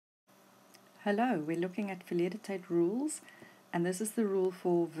Hello, we're looking at Verlede Tyd rules, and this is the rule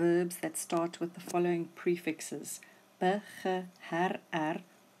for verbs that start with the following prefixes: be, ge, her,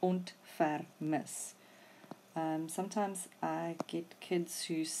 und, ver, mis. Sometimes I get kids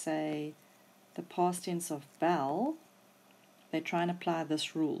who say the past tense of bell, they try and apply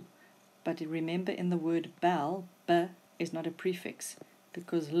this rule. But remember, in the word bell, be is not a prefix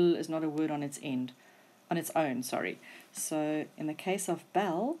because l is not a word on its own. So in the case of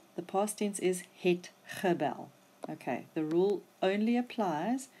bell, the past tense is het gebel. Okay, the rule only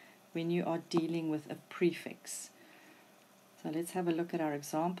applies when you are dealing with a prefix. So let's have a look at our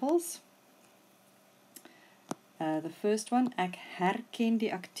examples. The first one, ek herken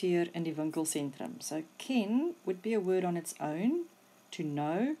die akteur in die winkelsentrum. So ken would be a word on its own, to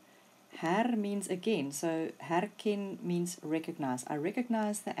know. Her means again, so herken means recognize. I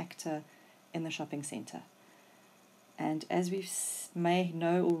recognize the actor in the shopping center. And as we may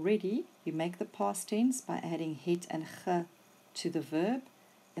know already, you make the past tense by adding het and ge to the verb.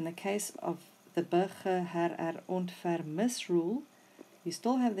 In the case of the be, ge, her, und, ver, mis rule, you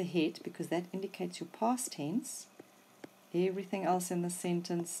still have the het because that indicates your past tense. Everything else in the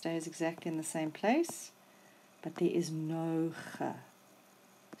sentence stays exactly in the same place, but there is no ge.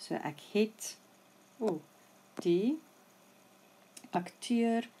 So ek het die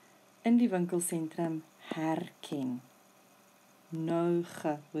akteur in die winkelsentrum herken. No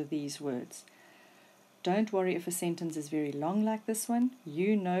ge with these words. Don't worry if a sentence is very long like this one.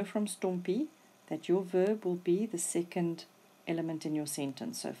 You know from Stompie that your verb will be the second element in your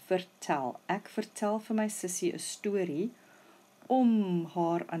sentence. So vertel. Ek vertel vir my sussie 'n storie om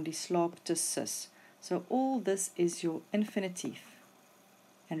haar aan die slaap te sis. So all this is your infinitive.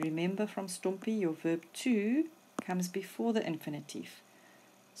 And remember from Stompie, your verb to comes before the infinitive.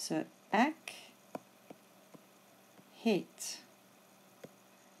 So ek het.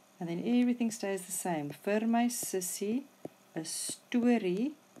 And then everything stays the same. Vir my sussie 'n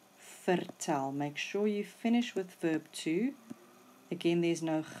storie vertel. Make sure you finish with verb to. Again, there's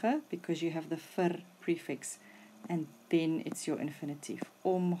no ge because you have the vir prefix. And then it's your infinitive.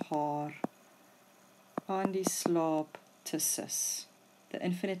 Om haar aan die slaap te sis. The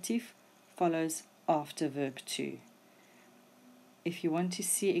infinitive follows after verb to. If you want to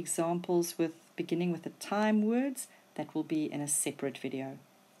see examples beginning with the time words, that will be in a separate video.